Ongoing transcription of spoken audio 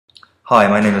Hi,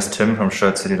 my name is Tim from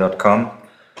Shirtcity.com.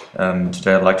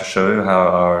 Today I'd like to show you how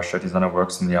our shirt designer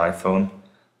works on the iPhone.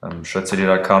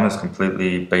 Shirtcity.com is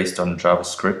completely based on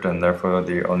JavaScript and therefore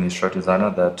the only shirt designer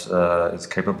that is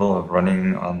capable of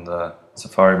running on the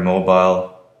Safari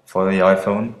mobile for the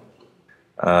iPhone.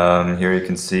 Here you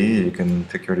can see, you can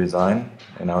pick your design,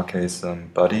 in our case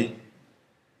body.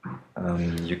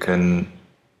 You can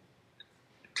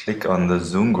click on the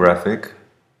zoom graphic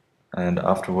and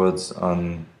afterwards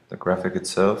on the graphic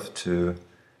itself to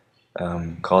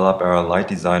call up our light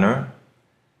designer.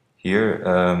 Here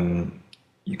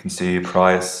you can see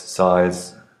price,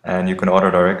 size, and you can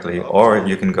order directly, or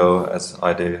you can go, as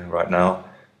I do right now,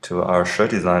 to our shirt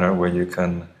designer where you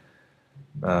can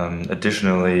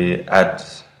additionally add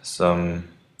some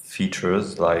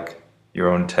features like your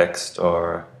own text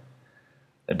or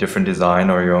a different design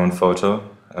or your own photo.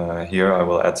 Here I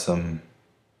will add some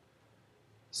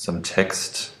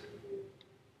text.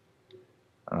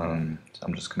 So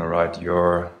I'm just going to write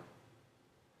your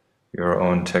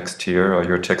own text here, or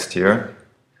your text here.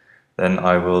 Then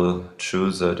I will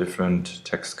choose a different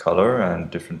text color and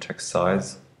different text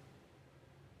size,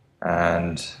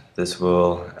 and this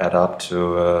will add up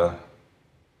to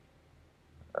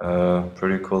a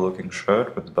pretty cool looking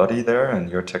shirt with the body there and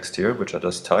your text here, which I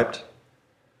just typed.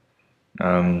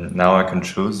 Now I can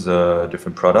choose a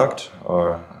different product,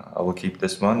 or I will keep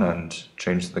this one and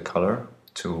change the color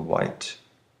to white.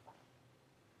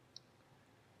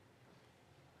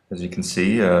 As you can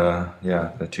see,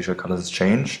 yeah, the t-shirt color has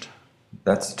changed.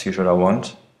 That's the t-shirt I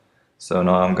want. So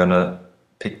now I'm gonna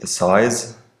pick the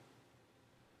size.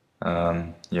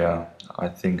 Yeah, I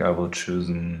think I will choose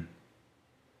an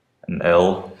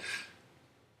L.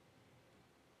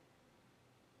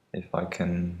 If I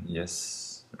can,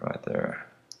 yes, right there.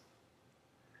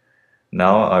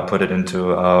 Now I put it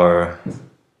into our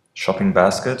shopping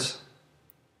basket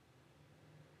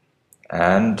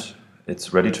and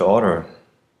it's ready to order.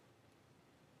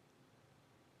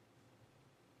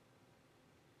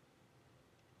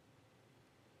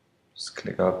 Just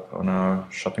click up on our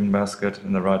shopping basket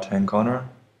in the right hand corner.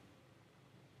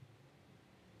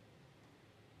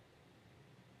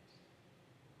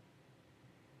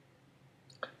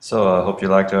 So I hope you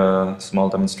liked a small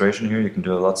demonstration here. You can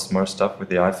do lots more stuff with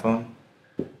the iPhone.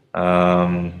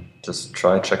 Just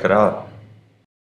check it out.